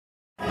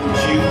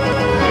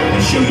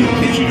show you a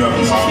picture of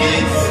his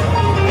kids,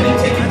 and they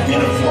take a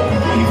dinner fork and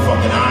pull your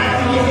fucking eye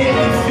out of your head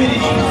and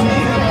finish you,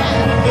 nigga.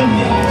 Them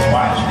niggas,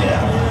 watch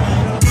them.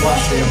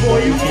 Watch that,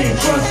 boy, you can't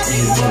trust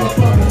these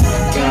motherfuckers.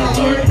 Gotta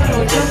learn how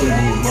to adjust with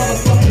these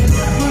motherfuckers.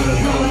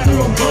 Gonna come through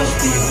and bust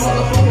these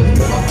motherfuckers.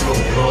 Cause I'm so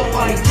blood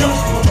like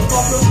dust,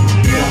 motherfucker.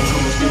 Yeah, I'm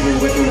coming stupid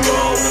with the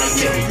roll when I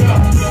get me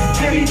drop.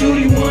 Heavy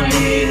duty, one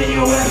hit and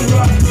your ass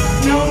rock.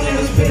 No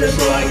niggas spitter,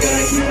 so I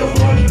gotta keep the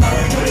brush. I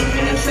put him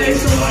in and say,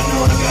 so I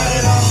know I got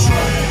it all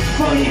right.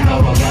 Funny how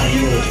I got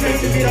you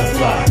expecting me to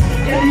fly.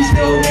 If you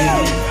still with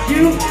me,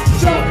 you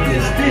suck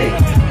this dick.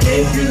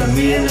 If you're the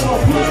meanest little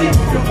pussy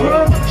in the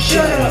world,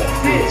 shut up,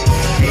 bitch.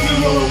 If you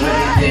roll with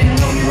it, then you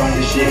know you run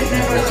the shit.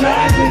 Never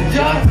try to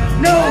job,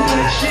 no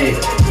good shit.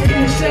 If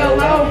you sell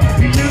out,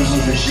 you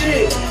useless as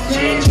shit.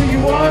 Change who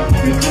you are,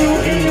 your crew,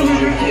 and you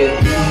lose your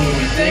kid. You know what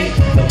you think,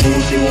 the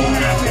bullshit won't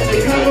happen.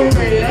 They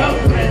cover it up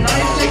with a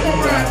nice stick of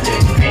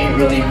rapping. Ain't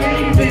really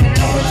many, been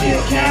all shit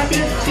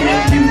capping.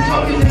 Damn, you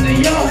talking and then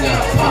y'all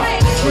got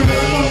popped. We're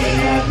gonna fucking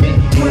happen.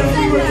 What if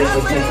we were just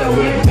a test that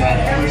went bad?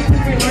 Ever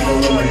since we learned a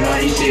little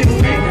naughty shit,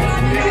 way back.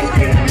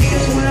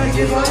 When I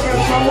give up for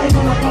trouble,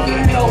 I'm a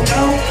fucking hell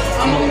no.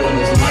 I'ma live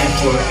this life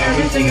for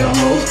everything it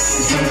holds.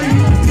 This country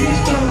used to be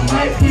some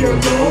life here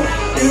ago.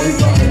 Then we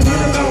fucking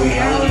learn about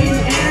reality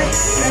and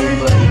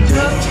everybody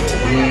just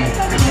went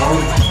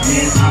cold.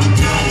 Man, I'm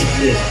tired of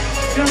this.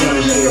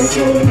 Gonna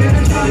sugarcoat it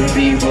and try to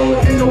be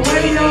bold. In the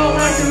way, no,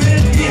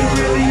 activists didn't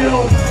really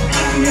know.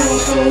 I can hear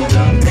so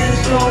dumb and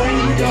slow, and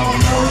you don't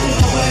know.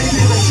 Nobody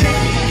never take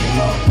me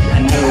anymore. I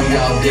know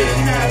y'all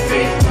didn't have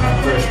faith when I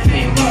first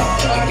came up.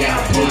 I got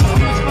put on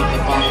my spot, the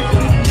father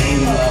put my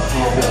name up.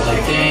 I feel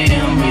like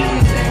damn, we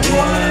didn't say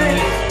what.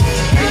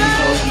 Really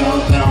so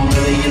smoke that I'm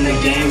really in the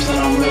game, so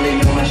I'm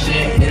really know my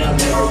shit. And I'll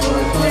never go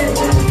to play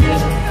for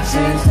this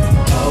since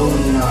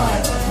 09.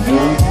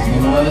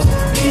 You must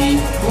be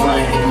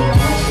blind if you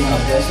don't see my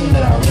blessing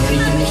that I really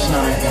in the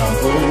shine. And I'm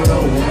going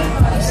real one,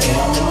 I say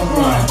I'm on my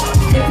grind.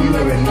 If you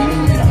ever need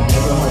me, I'm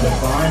never hard to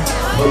find.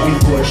 Looking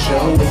for a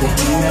show with an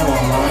email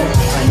online.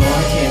 I know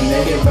I can't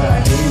make it, but I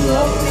do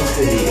love the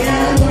city. And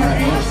I know I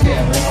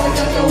understand, unless I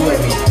got the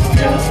with me.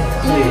 Just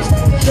please,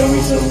 show me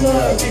some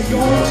love if you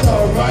wanna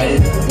start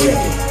riding with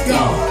me.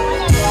 Go!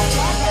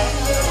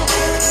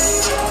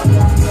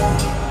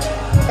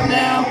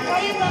 Now,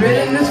 been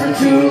in this for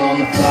too long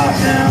to flop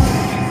now.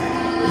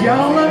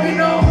 Y'all let me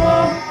know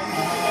more.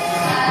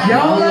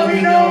 Y'all let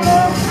me know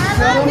more.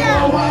 Settle for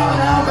a while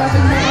now, about to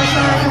make my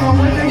shine. Come on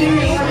with the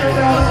heat, like a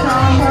thousand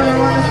times harder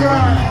on the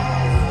grind.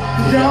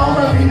 Y'all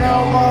let me know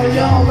more.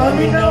 Y'all let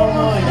me know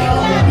more.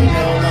 Y'all let me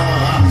know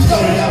more.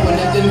 Started out with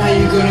nothing, how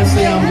you gonna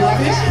say I'm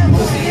bluffing?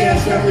 Pussy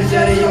ass rappers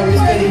that they always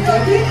steady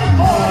ducking.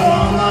 Hard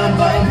online,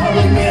 but in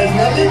public man is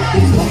nothing.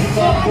 These fucking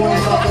soft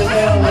boys off the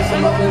hell like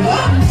some up and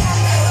up.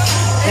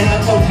 And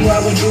I told you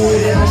I would do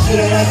it, and I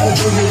should've had to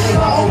do it, cause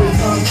I always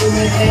come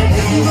through it. And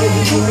if you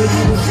really do it,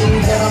 you will see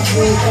that I'm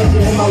really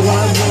touching in my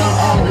life when I'm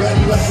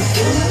already like a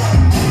student.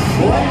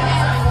 Boy,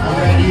 I'm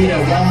ready to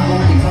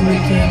rumble, become a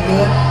king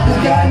of this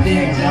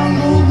goddamn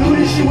jungle. Do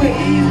this shit with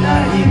ease,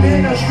 not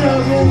even a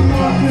struggle.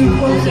 Come too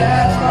close to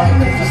ass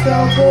like Mr.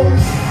 Stumble.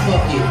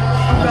 Fuck it,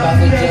 I'm about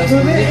to just do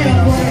it, and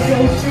I'm gonna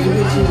go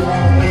stupid to the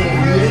wrong way to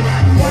do it.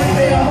 One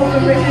day I hope the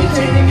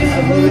reputation gets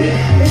saluted.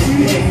 If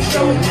you didn't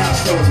show it now,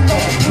 so it's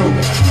fucking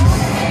proven.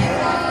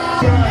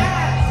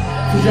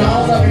 Cause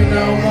y'all love me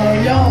no more,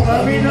 y'all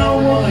love me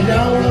no more,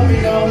 y'all love me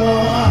no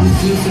more. The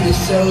juice of the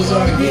shows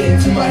are getting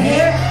to my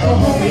head. Oh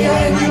homie,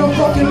 I ain't even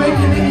fucking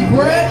making any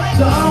bread.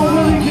 So I don't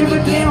really give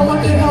a damn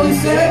what the hell he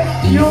said.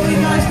 The only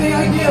nice thing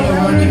I get is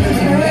running his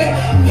head.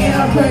 And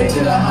I pray to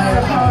the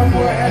higher power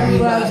for every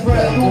last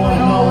breath. Going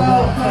all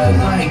out, cause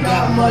I ain't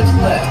got much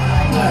left.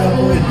 Tired of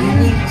always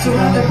being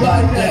surrounded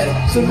by death.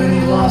 So many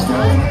lost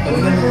ones, but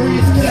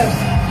memories kept.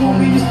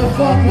 Homie used to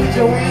fuck with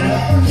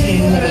Joanna.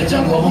 King of the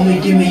jungle,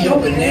 homie, give me your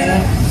banana.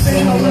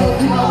 Say hello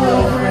to my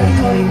little friend,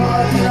 Tony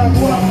Montana.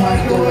 Boy, I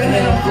might go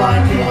ahead, I'm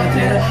flying to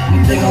Montana. You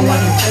think I'm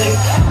like a fake?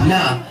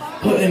 Nah,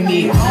 putting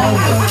me on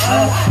the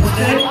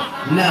mistake?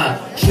 Nah,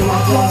 show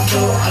my claws so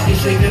I can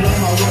shake it on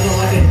my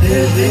roller like a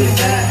dizzy.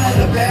 That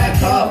has a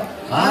back up.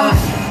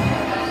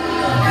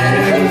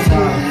 Every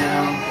time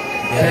now.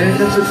 Yeah, it's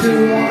just a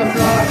two on the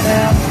clock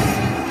now.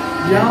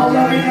 Y'all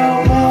let me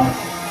know more.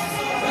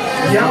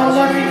 Y'all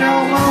let me know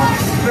more.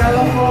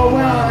 Fell for a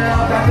while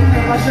now, about to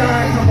make my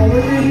shine. Come on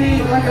with the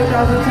heat like a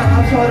thousand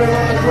times harder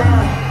on the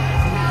grind.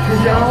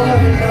 Cause y'all let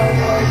me know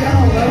more.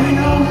 Y'all let me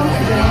know more.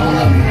 Y'all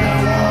let me know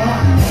more.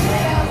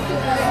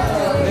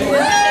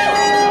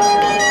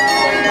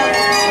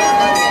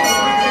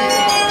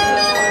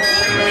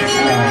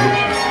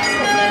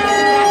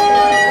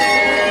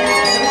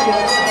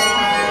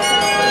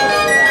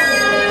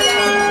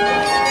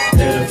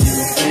 There's a few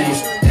things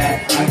that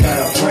I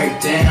gotta break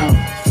down.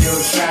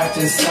 Trapped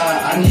inside,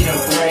 I need a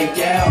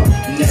breakout.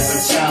 Never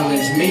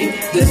challenge me,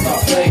 this my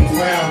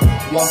playground.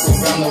 Walk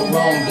around the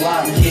wrong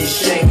block, get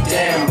shaken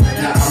down.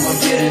 Now I'ma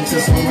get into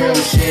some real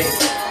shit.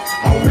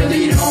 I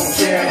really don't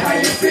care how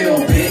you feel,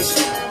 bitch.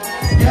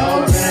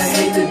 Y'all gonna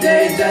hate the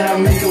day that I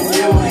make a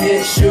real hit.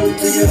 bitch. Shoot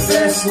through your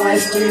vest,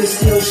 slice through your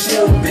steel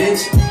shield,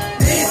 bitch.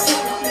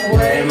 Damn,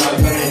 what am I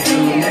gonna do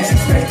next?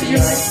 Expected, you're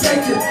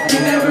expected.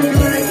 You're never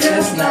gonna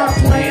guess, not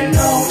playing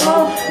no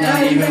more.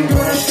 Not even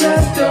gonna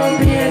stress, don't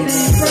be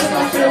depressed.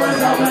 My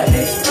feelings I'ma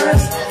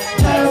express.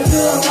 Title to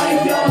a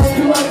life, y'all,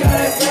 do I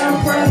gotta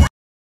impress?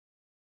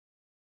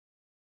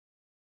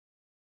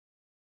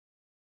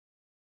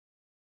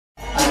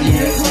 I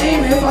need a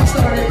claim if I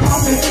started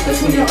popping.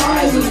 Between your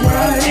eyes is where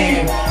I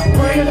aim.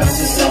 Worry about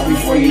yourself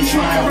before you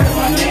try and write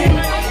my name.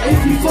 If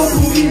you fuck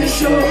with me, then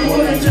show it more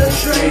than just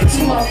straight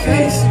to my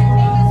face.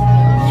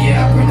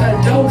 Yeah, I bring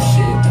that dope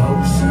shit,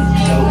 dope shit,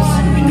 dope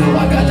shit. You know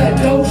I got that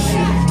dope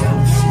shit,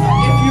 dope shit.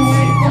 If you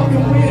ain't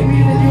fucking with me,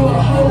 then you a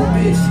hoe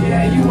bitch.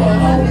 Yeah, you a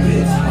hoe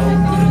bitch, hoe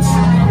bitch.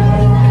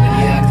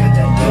 Yeah, I got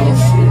that dope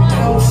shit,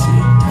 dope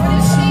shit,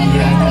 dope shit.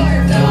 Yeah, I got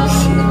that dope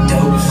shit,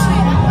 dope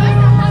shit.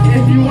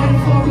 If you ain't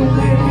fucking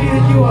with me,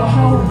 then you a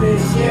hoe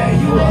bitch. Yeah,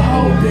 you a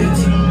hoe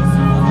bitch.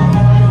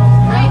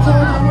 I told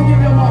you I'm gonna give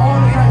you my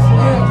autograph for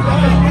real.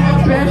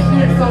 Best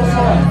shit so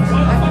far.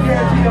 I can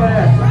guarantee you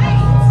that.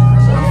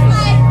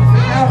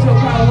 Now till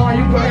kind of long,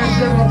 you go ahead and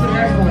jump up to the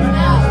next one.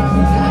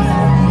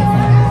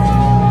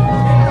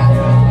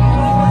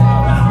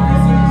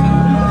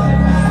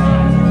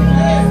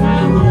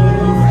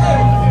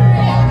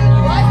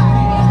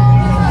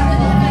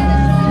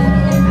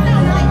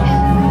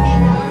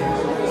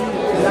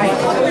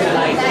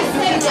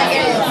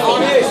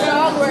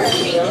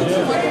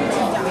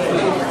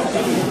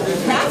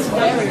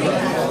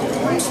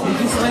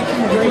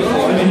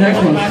 The next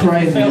one's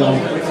crazy though.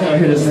 Let's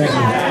hear this next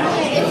one.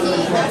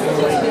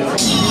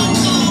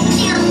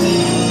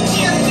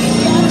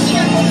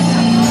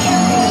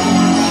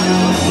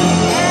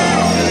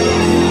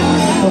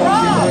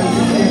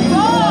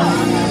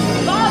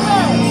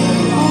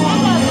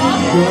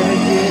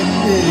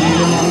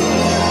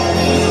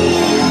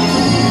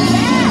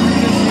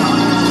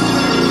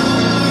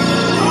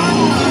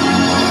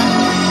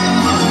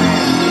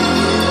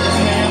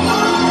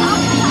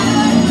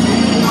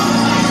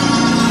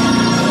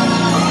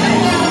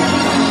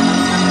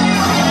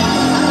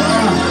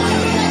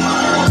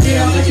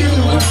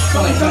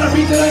 Probably found a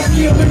beat that I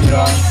feel with it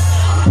on.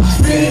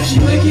 Spit it,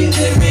 she lick it,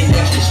 then make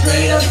that shit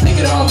straight up.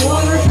 Think it all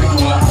one, restrict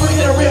one, only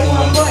get a real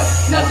one, but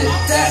nothing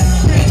that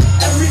change.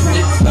 Every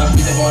minute, stop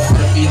beat the boss for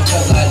the beat,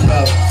 cause I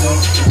know. So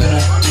you're gonna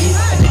eat,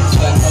 I think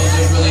it's like, oh,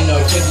 there's really no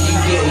chance you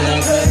getting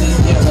on, cause this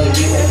can't really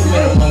be like a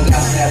minimum.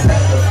 Got to have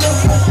that, but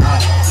I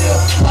feel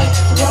like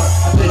rock.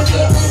 I finish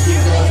that, I'm gonna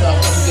keep going till I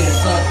fucking get it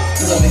sun.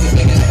 Cause I make it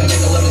big and I can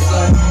make a living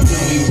son. You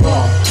can be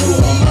wrong, who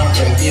am I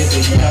for a gift,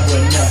 but you have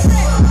one nut.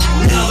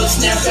 Now let's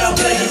snap out,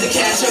 but I get the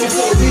cash out.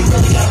 So we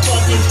really got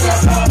fucking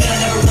scrap out. And I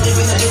never really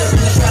been the dealer in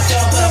the scratch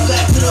out. But I'm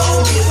back to the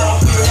old, it's all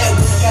for your head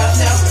with the cash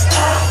now.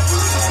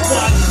 But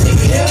I just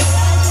take it here.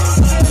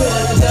 Feel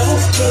like the devil,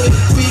 really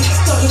weak,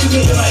 talking to me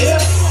in my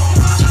ear.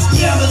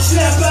 Yeah, I'm gonna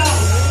snap out.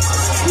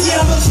 Yeah,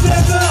 I'm gonna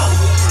snap out.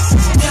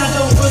 And I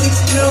don't really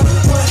know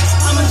what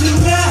I'ma do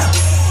now.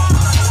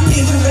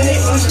 Getting through the hate,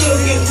 but I'm still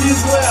getting too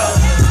well.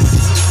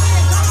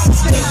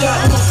 Thank God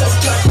I'm on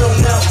self-control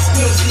now.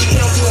 You don't see,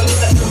 I'm doing this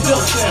like a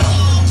built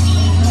sound.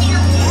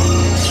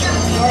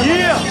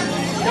 Yeah!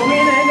 Yo,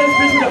 man, I end this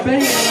bitch with a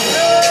bang.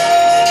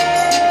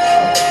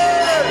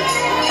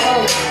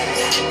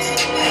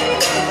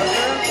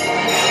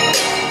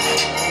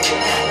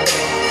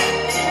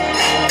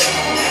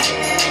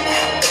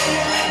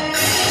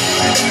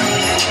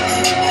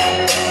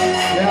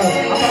 Yo,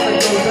 I'm about to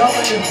go down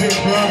with this bitch,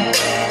 bro.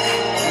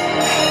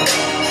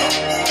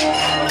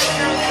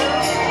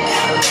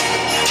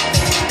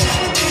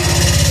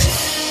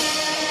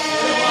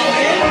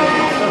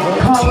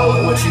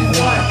 What you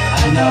want,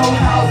 I know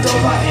how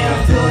dope I am,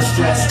 feeling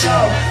stressed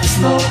out.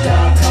 Smoke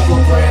down a couple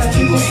grams,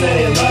 people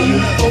say they love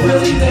you, but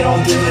really they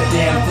don't give a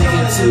damn.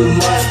 Thinking too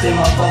much, they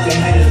my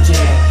fucking haters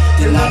jam.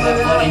 Did not that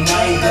bloody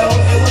night though,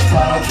 it was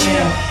final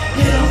cam.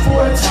 Hit him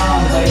for a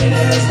time, laid it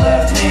in his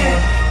left hand.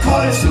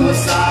 Called it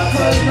suicide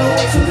cause no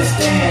one took a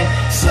stand.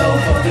 So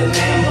fuck the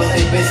man, but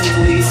they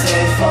basically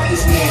said fuck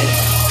this man.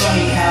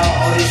 Funny how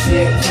all this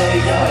shit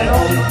played out, and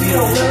all the beat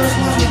lyrics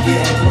once you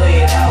getting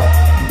played out.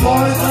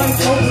 Bars like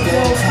dope,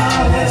 still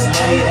time that's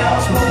laid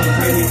out. Smoking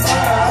crazy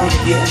fire, I was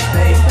getting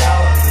spaced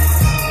out.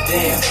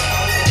 Damn,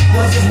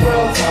 what's this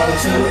world come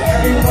to?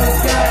 Everyone's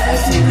got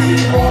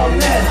STDs or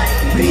mess,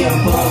 being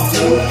bumped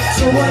through.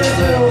 So what does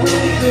it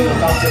really do?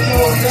 About to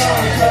go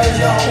down, cause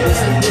y'all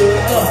listen good.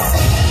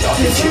 Y'all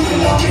keep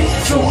sleeping on me,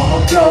 so I'ma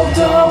go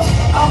dumb.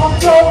 I'ma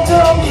go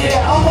dumb,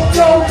 yeah, I'ma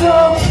go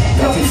dumb.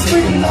 Y'all keep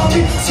sleeping on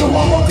me, so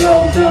I'ma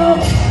go dumb.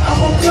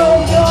 I'ma go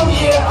dumb,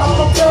 yeah,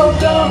 I'ma go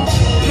dumb.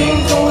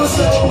 Been going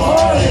so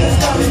hard and it's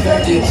not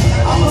respected.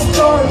 I'ma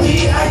start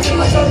reacting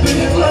like I've been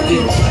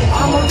neglected.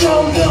 I'ma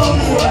go dumb,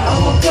 boy,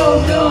 I'ma go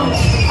dumb.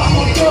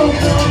 I'ma go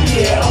dumb,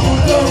 yeah, I'ma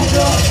go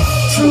dumb.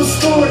 True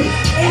story,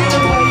 ain't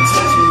nobody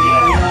touching me, I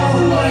know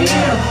who I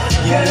am.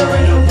 Yeah, there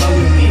ain't no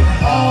bugging me.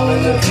 All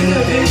in the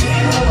peanut, bitch,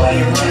 ain't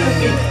nobody running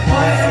me.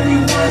 Why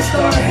everyone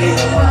start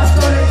hating when I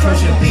started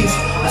crushing beats?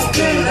 I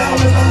spend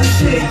hours on the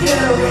shit, yeah,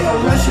 there ain't no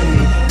rushing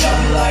me. Y'all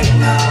be like,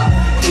 nah,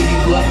 think you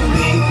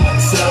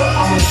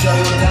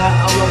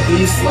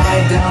These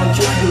slide down,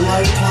 just be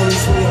like Tony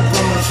swing up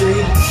from a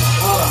tree.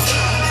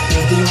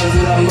 The demons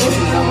with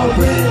emotions, I'm a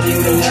pretty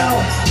demon now.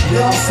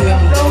 Y'all say I'm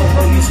dope,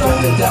 but you start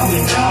to doubt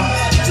me now.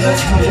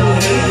 Just come to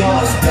hate,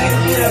 y'all expect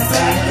me to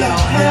back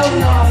down. Hell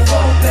nah,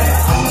 fuck that.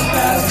 I'ma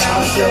pass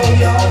out, show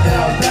y'all that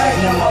I'm back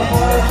now. My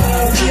boy from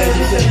the edge,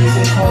 you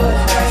can call it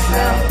cracks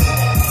now.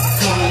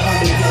 Coming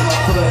home to get my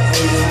foot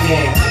in the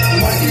game. You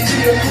want to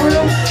see the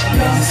grill?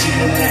 Y'all see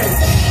the name.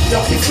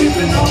 Y'all keep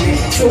sleeping on me,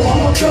 so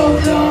I'ma go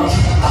dumb.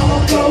 I'ma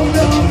go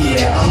dumb,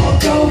 yeah, I'ma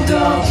go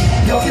dumb.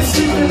 Y'all keep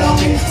sleeping on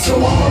me, so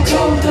I'ma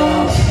go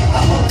dumb.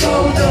 I'ma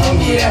go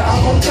dumb, yeah,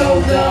 I'ma go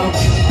dumb.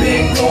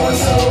 Been going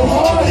so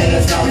hard and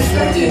it's not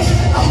respected.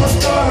 I'm a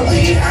star,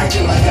 be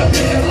acting like I've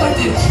been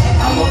elected.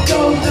 I'ma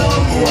go dumb,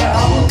 boy,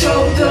 I'ma go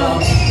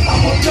dumb.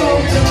 I'ma go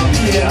dumb,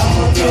 yeah,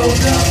 I'ma go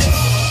dumb.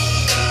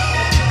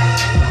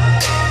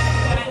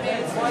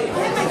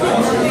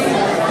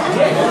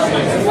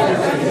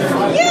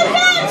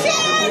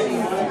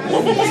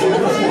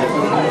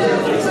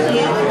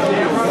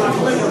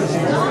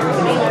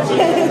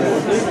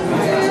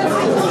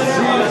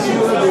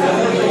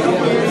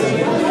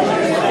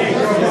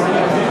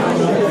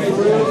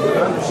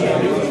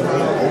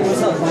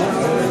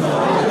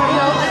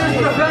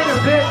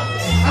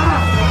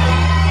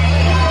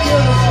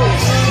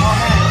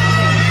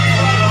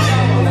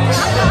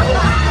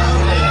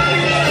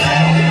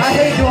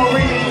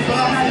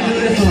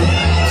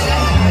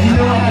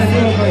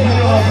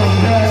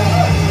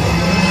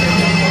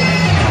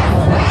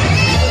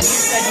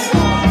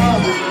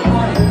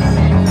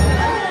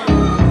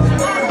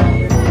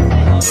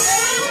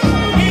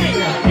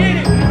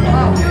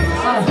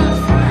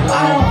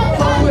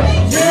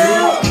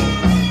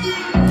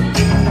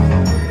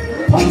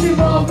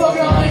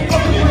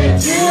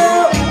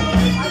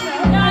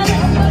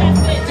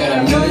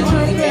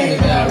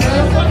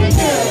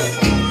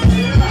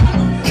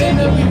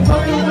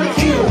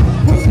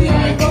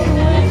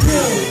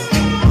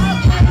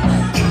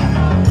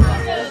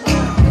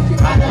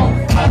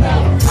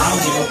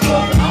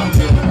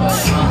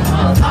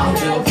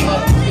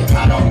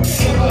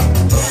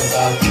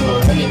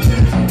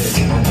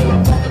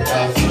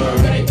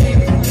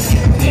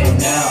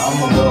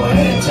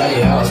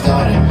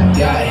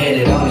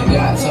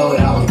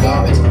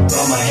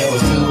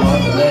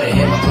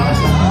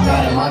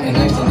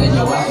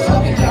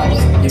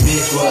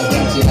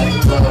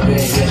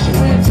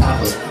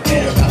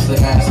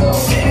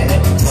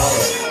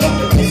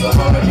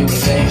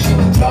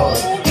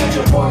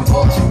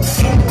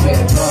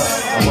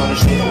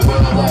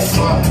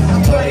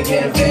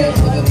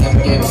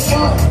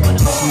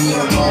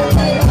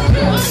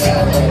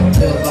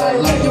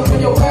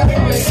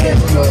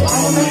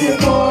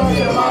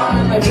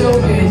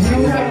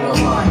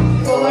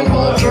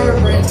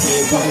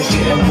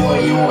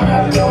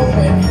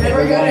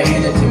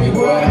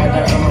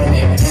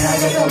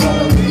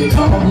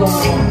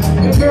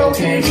 Your girl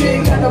can't, she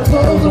ain't got no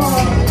clothes on.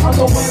 I'm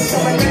the one that's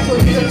on my neck, so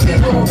you just get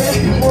little bit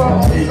before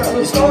all these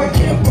rappers start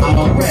getting put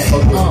on rent.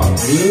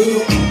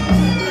 You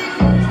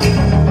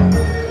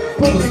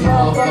pussy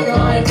motherfucker,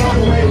 I ain't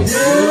fucking with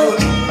you.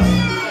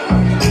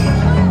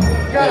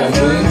 Got a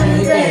new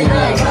drink, ain't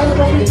like how the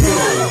fuck you do.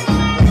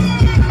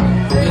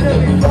 They just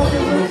be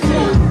fucking with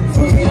you.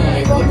 Pussy, I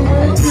ain't fucking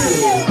with you.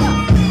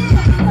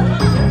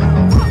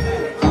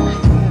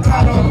 I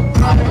don't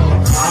give a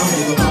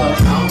fuck.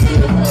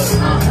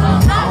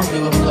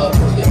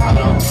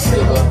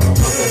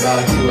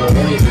 About you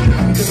already,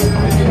 because I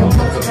give a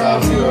fuck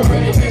about you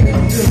already, nigga.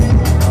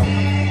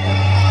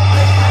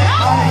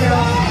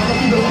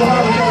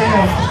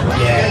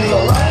 Yeah, there's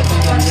a lot of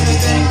things I need to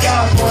thank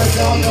God for.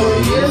 Don't know the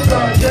years, but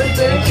I just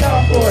thank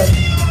God for it.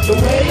 The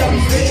way I be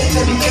spitting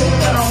to be thinking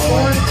that I'm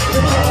born. It's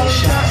all a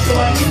shot, so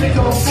I need to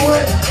go for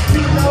it.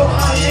 You know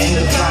I ain't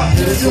the top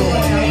to do it.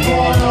 I'm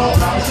going all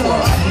out, so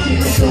I can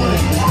keep it doing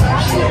it.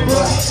 Actually,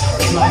 bro,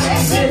 it's my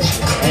main bitch,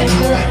 and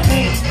there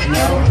ain't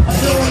no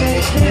doing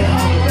it.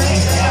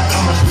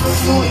 I'm a super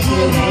fluid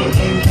kid,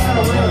 ain't kind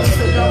of real. It's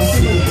a dumb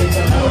shit, bitch.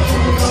 I know it's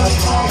really gonna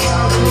fall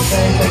around with the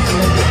same thing to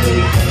make it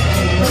big.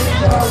 Ain't nothing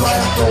that I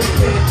like for the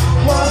kid.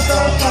 Why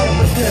start fighting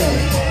for still?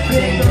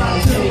 Been around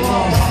too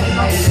long, all the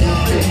nights in the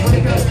bitch.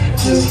 Wake up,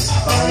 shoot,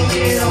 finally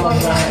get on my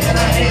grind, and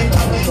I ain't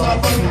stopping, so I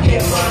fucking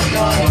get my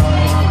gun.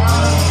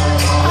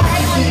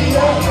 See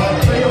ya,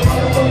 throw your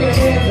motherfucking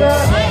hands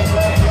up.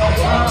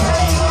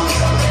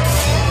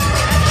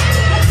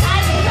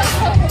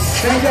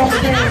 Thank y'all for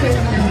paying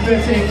attention to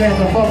these 15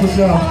 minutes. I fuck with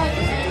y'all.